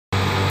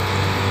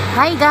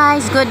Hi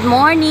guys, good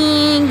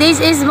morning.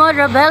 This is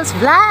Rebel's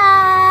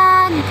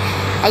Vlog.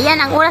 Ayan,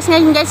 ang oras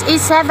ngayon guys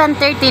is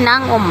 7:30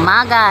 ng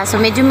umaga.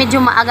 So medyo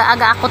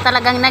maaga-aga ako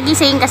talagang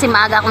nagising kasi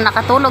maaga ako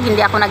nakatulog,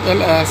 hindi ako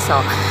nag-LS. So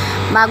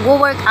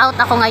mag-workout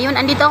ako ngayon.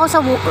 Andito ako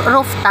sa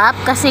rooftop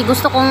kasi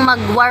gusto kong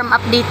mag-warm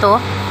up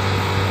dito.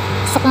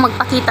 Gusto kong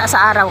magpakita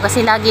sa araw kasi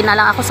lagi na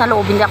lang ako sa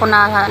loob, hindi ako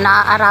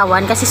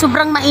naaarawan kasi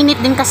sobrang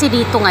mainit din kasi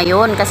dito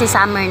ngayon kasi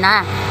summer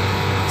na.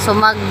 So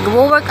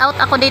mag-workout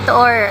ako dito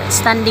or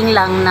standing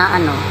lang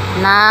na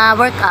na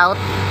workout.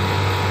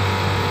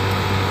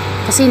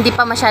 Kasi hindi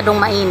pa masyadong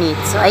mainit.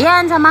 So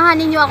ayan,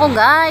 samahan niyo ako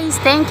guys.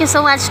 Thank you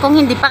so much. Kung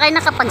hindi pa kayo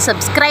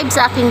nakapag-subscribe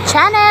sa aking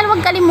channel,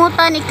 huwag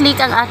kalimutan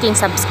i-click ang aking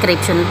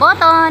subscription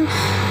button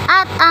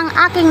at ang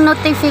aking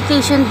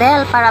notification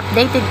bell para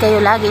updated kayo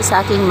lagi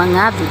sa aking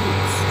mga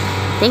videos.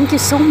 Thank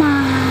you so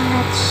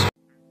much.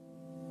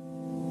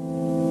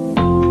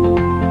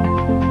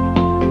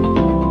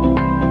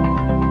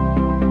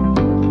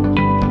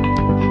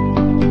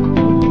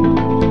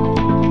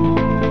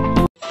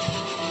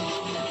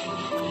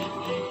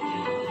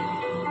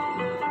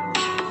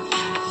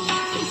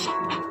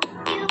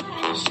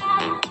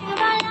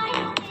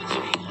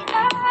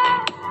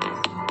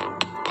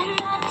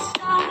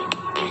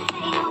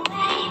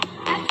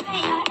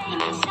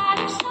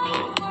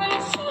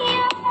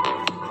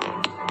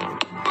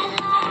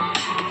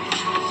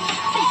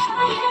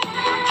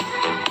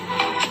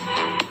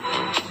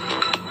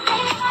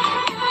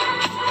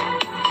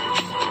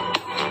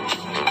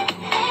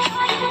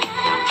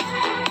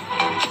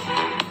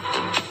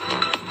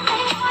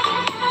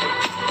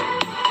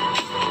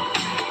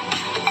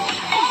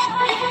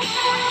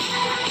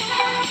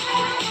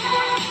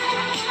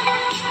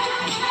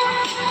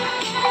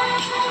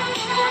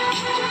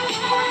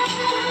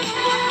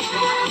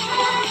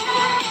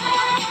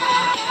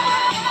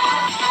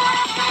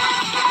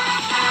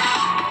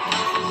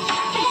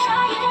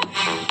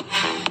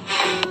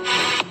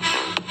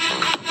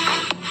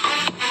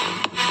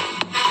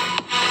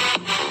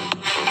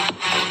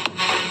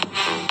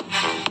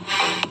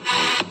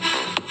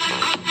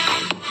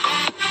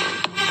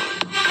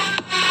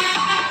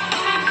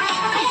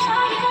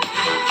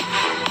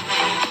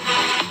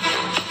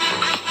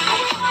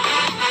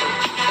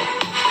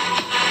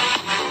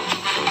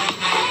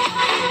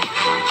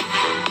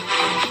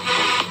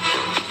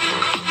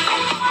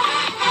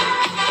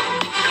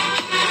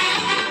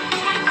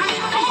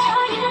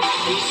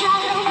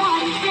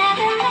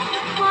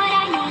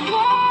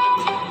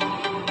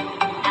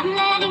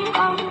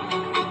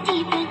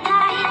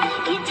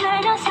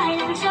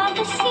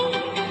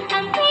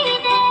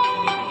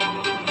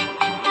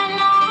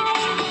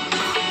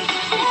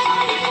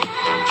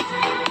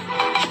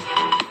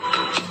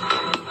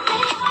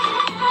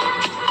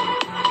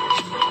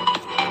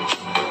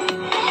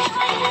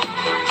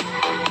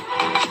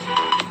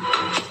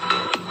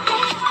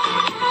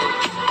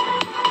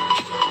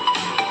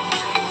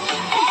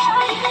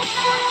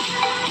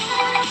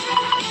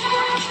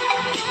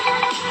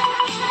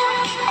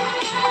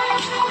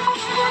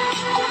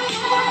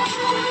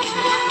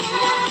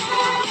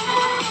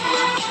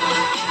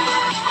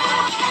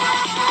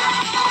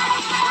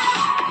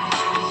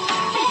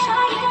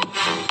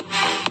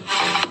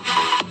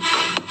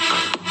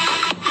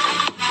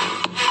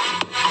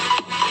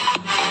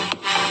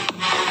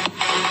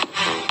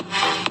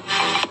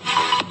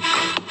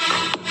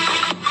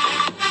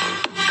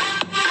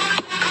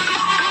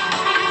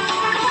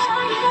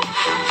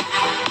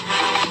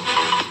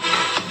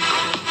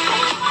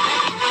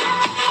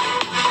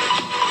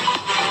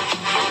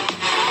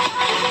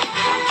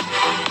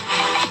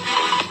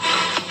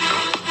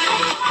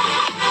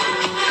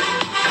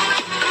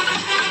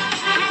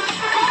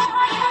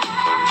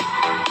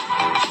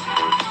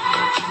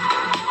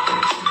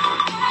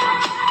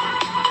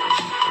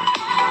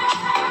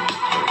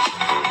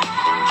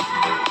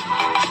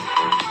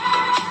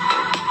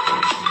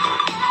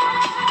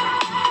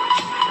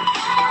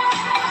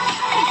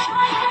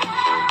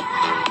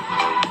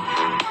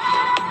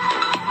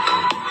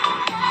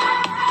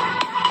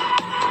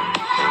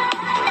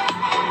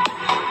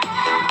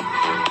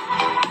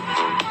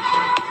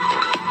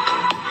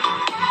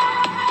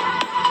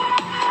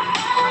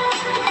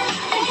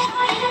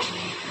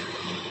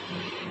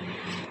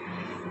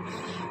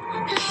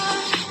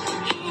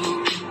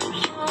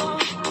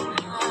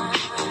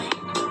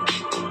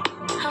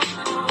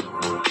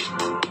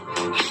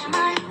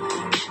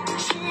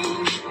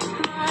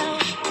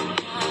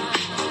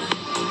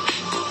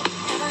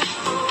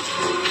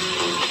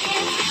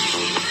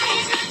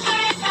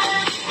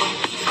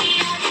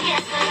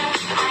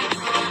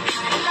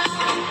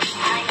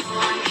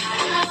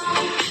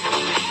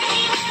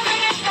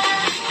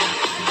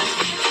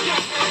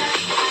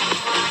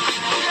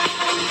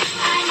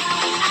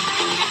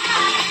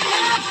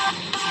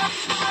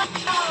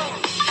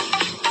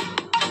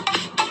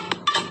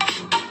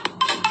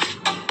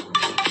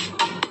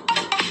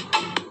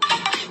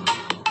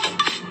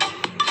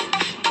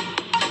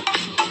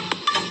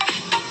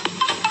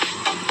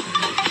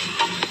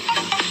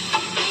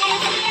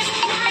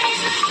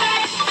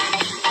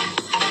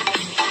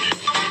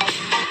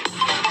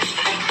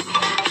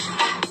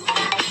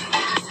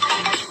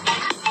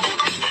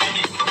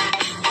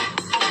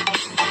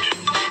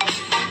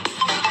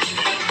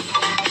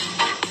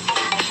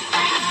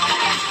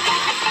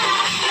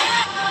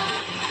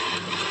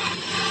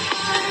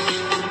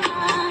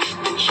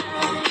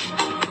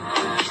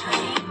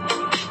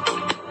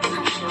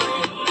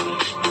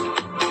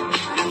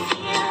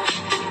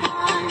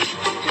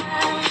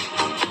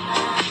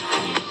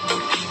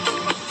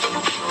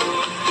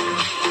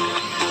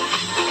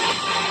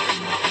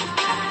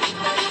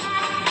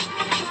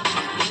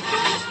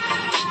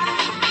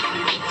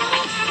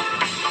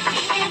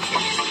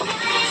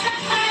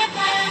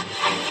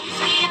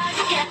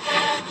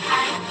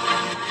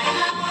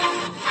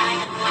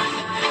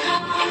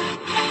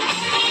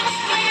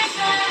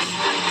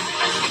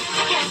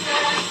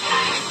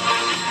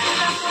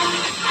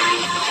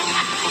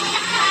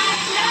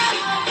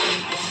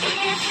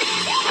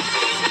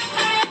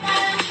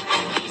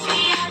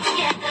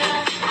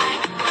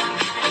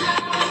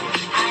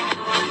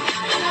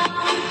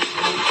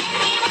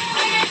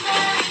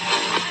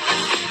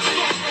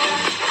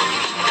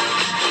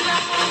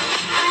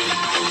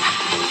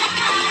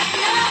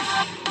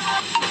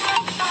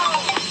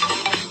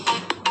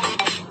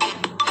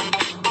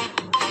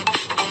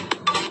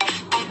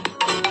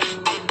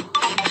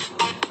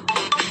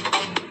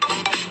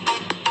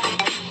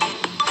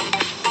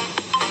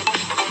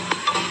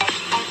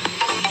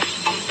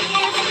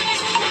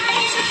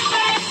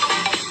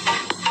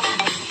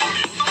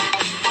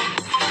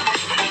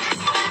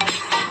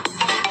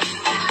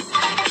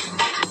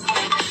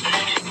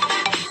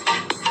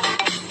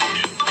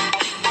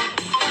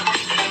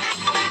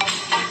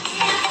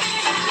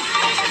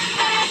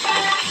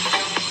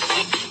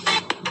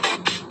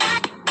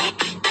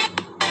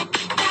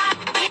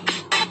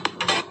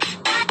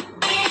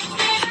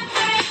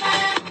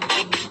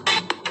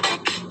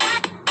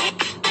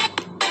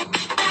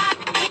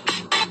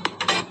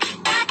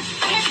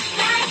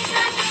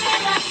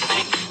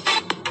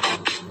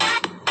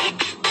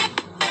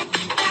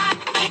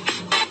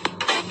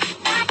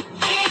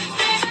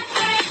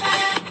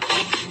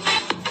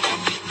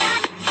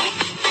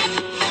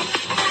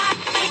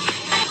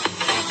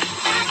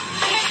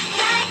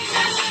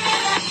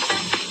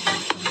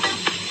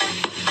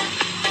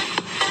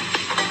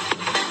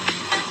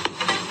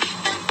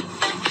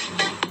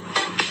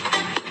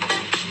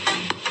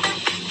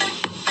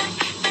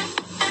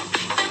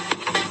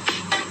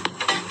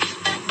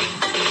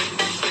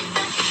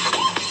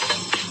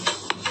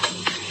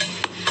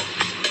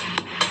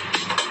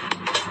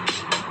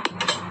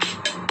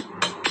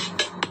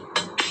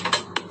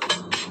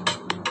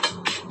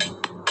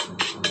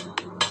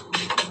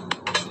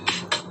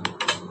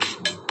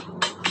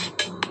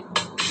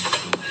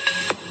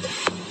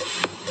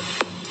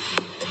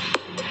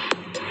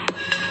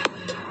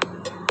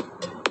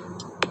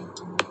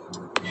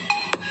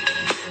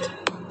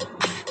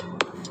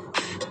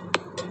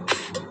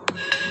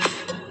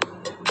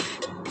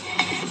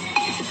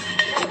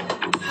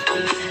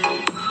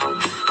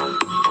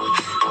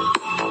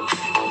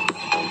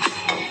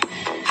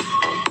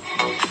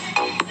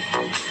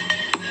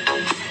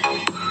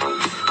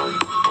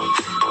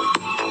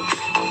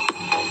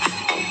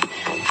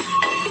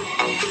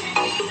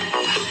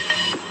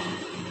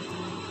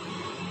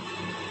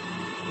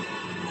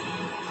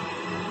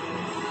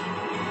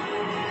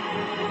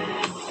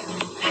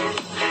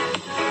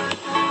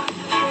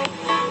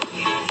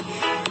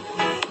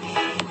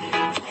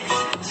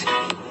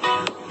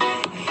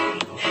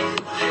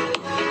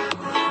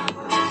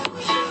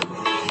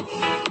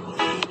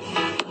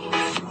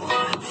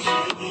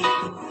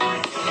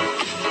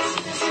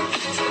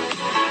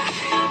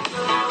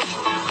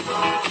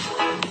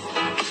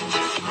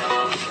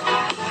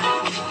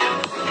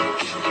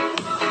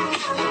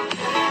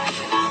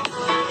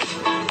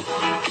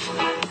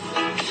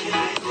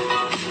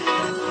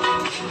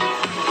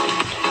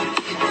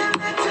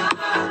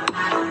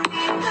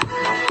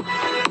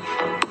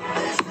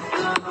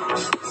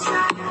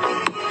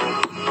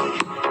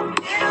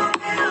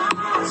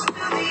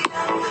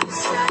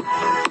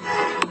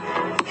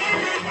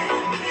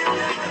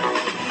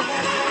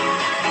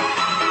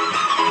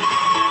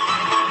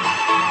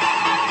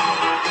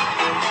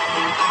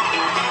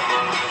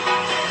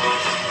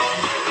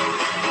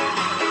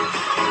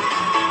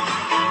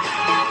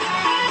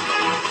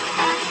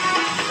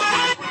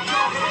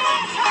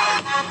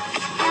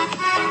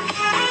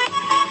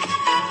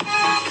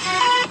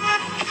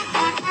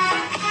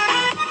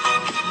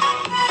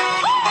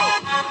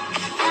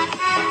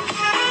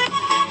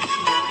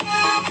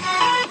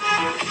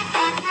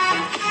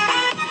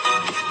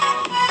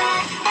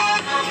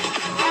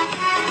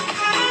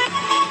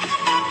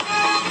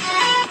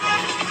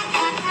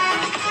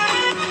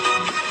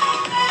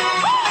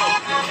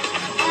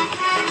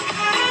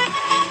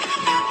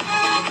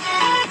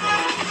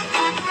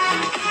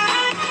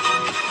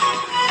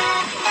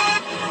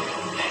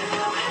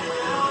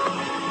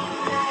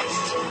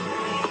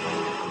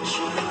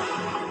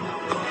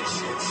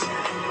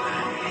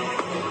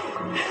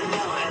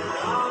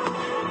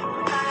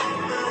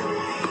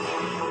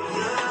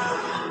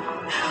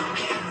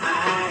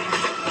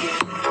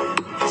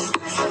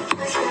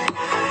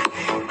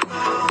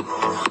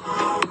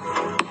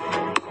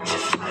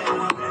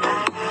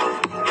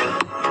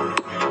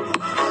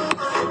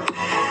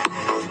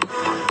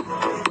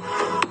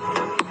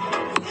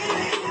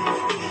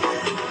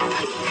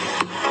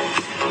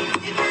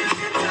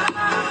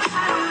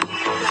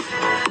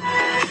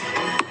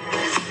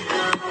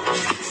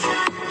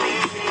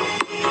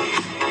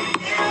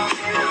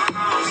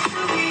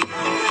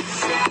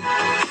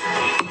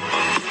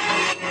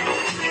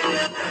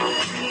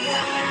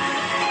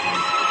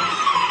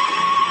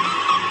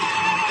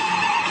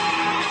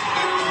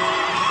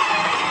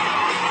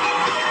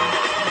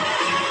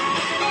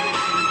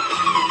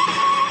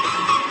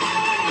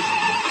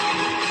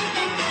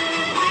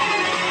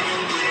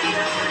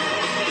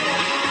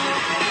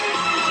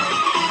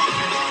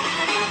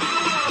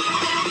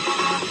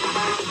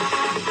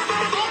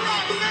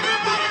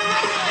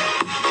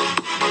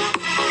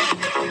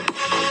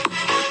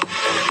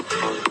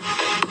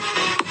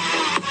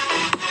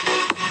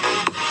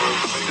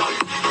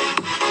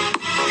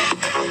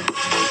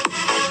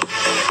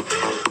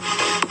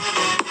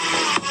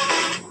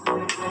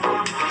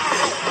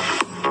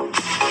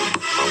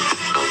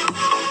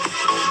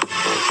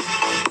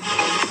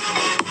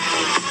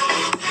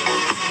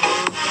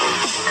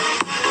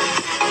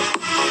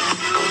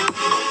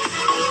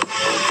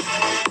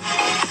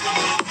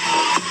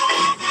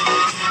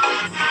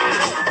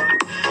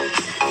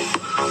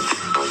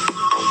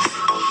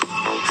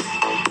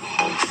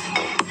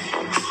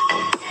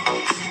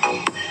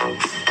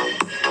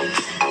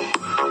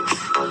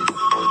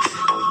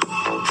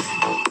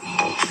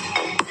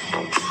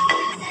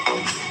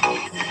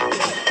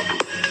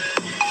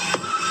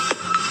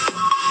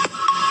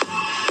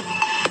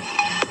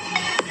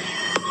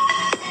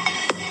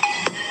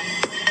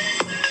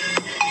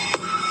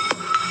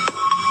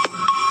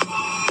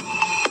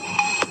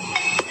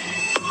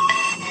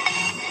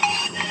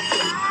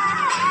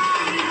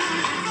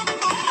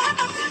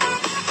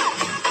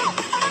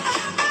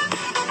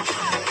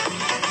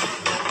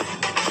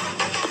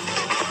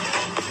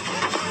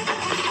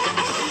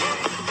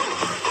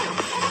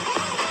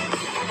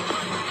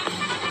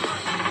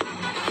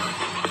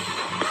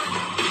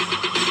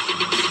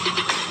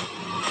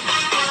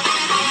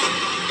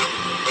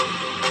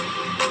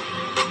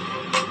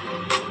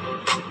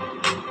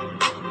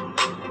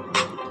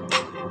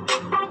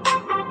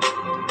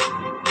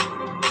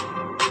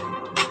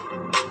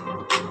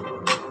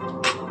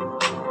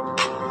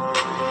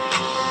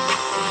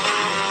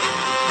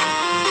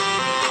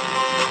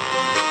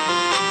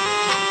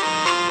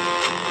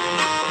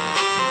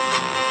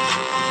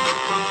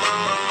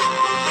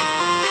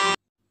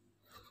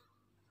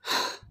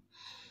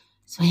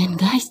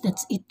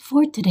 that's it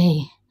for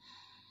today.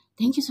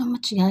 Thank you so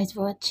much guys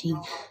for watching.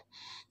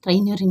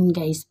 Try nyo rin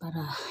guys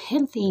para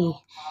healthy.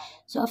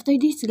 So after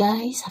this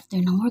guys, after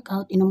ng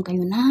workout, inom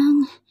kayo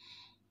ng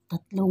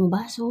 3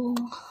 baso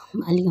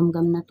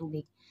maaligamgam na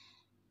tubig.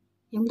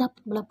 Yung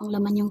dapat wala pang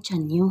laman yung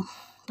tiyan nyo.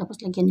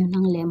 Tapos lagyan nyo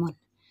ng lemon.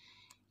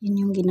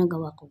 Yun yung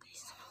ginagawa ko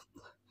guys.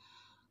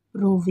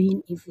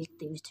 Proven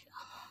effective siya.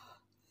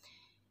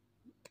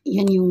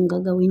 Yan yung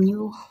gagawin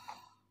nyo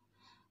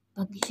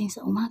pagising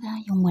sa umaga,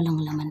 yung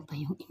walang laman pa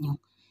yung inyong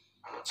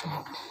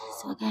tiyan.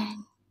 So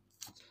again,